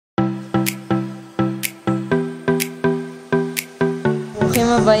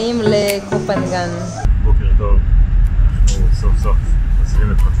הבאים לקופנגן. בוקר טוב, אנחנו סוף סוף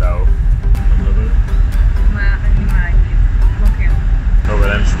עוזבים את בואו. מה אני מעדיף? בוקר. טוב,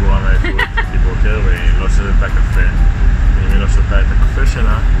 עליהם שבורה מהעברות, כי בוקר והיא לא שותתה קפה. ואם היא לא שותה את הקפה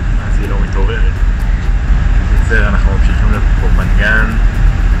שלה, אז היא לא מתעוררת. בקיצור, אנחנו ממשיכים לקופנגן.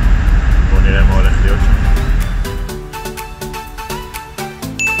 בואו נראה מה הולך להיות שם.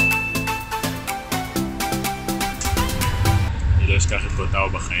 אני לא אשכח את בואו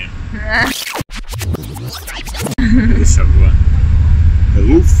בחיים. איזה שבוע.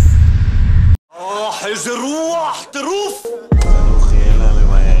 טירוף. איזה רוח, טירוף! הנוחי, אין לה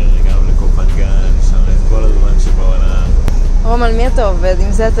למהר, הגענו לקופנגן, נשאר את כל הזמן שבעולם. רום, על מי אתה עובד?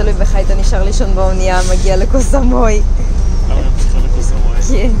 אם זה היה תלוי בך, היית נשאר לישון באונייה, מגיע לקוסמוי. למה היא ממשיכה לקוסמוי?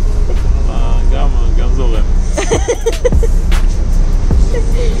 כן. גם זורם.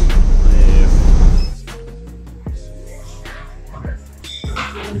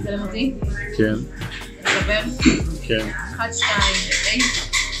 מצלם אותי? כן. דבר? כן. 1, 2, היי.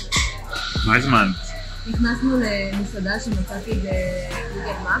 מה הזמן? נכנסנו למסעדה שמצאתי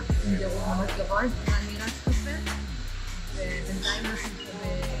בגוגל מאפ, עם דירוג ממש גבוה, אני רק קפה, ובינתיים אנחנו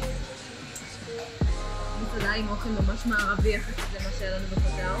במסעדה עם אוכל ממש מערבי יחסית למה שהיה לנו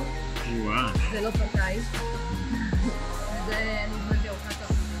בפתאו. וואו. זה לא פתאי. וזה אני הזמנתי ארוחת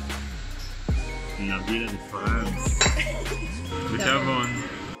ערב. נבילה לפרנס. בתיאבון.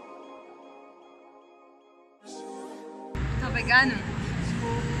 טוב, הגענו.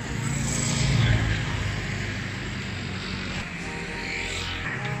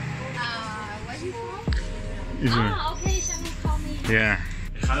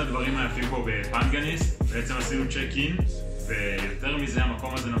 אחד הדברים היפים פה בפנגניסט, בעצם עשינו צ'ק אין, ויותר מזה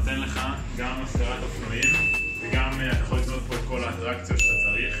המקום הזה נותן לך גם הסדרת אופנועים וגם אתה יכול לקנות פה את כל האטרקציות שאתה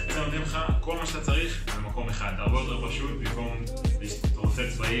צריך. זה נותן לך כל מה שאתה צריך במקום אחד, הרבה יותר פשוט במקום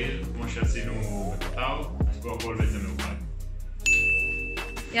להתרוצץ בעיר כמו שעשינו בבואו, אז פה הכל בעצם מאוחד.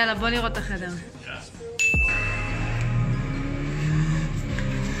 יאללה, בוא לראות את החדר.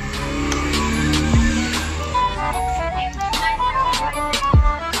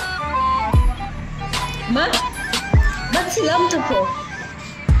 מה? מה צילמת פה?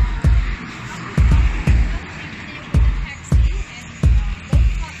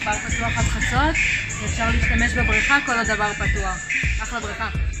 בר פתוח עד חצות, ואפשר להשתמש בבריכה כל הדבר פתוח. אחלה בריכה.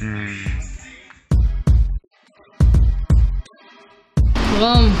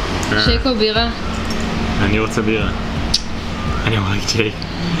 רום, שייק או בירה? אני רוצה בירה. אני אומר רק שייק.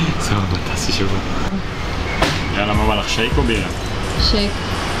 סבבה, תעשי שווה. יאללה, מה בא לך, שייק או בירה? שייק.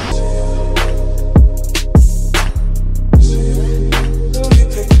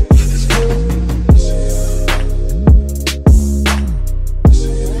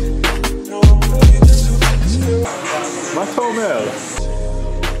 מה אתה אומר?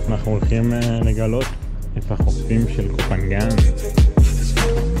 אנחנו הולכים לגלות את החופים של קופנגן.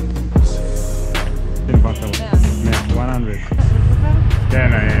 100.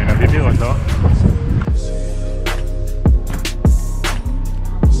 כן, נביא בירות, לא?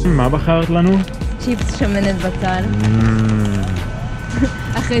 מה בחרת לנו? צ'יפס שמנת בצל.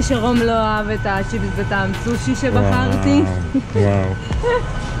 אחרי שרום לא אהב את הצ'יפס בטעם סושי שבחרתי. וואו.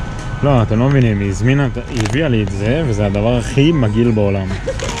 לא, אתם לא מבינים, היא הביאה לי את זה, וזה הדבר הכי מגעיל בעולם.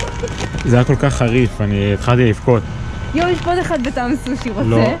 זה היה כל כך חריף, אני התחלתי לבכות. יו, יש פה אחד בטעם סושי, רוצה?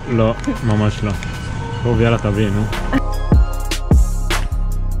 לא, לא, ממש לא. טוב, יאללה, תביא, נו.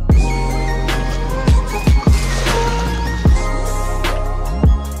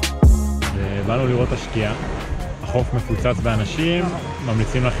 באנו לראות את השקיעה. החוף מפוצץ באנשים,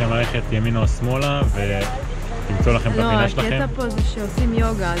 ממליצים לכם ללכת ימינה או שמאלה ותמצאו לכם את הפינה שלכם. לא, הקטע פה זה שעושים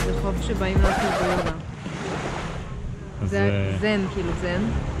יוגה, זה חוף שבאים לעשות ביוגה. זה זן, כאילו זן.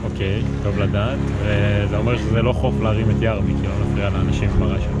 אוקיי, טוב לדעת, וזה אומר שזה לא חוף להרים את ירמי, כי לא נפריע לאנשים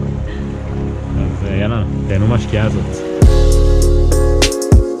ברעש. אז יאללה, תהנו מהשקיעה הזאת.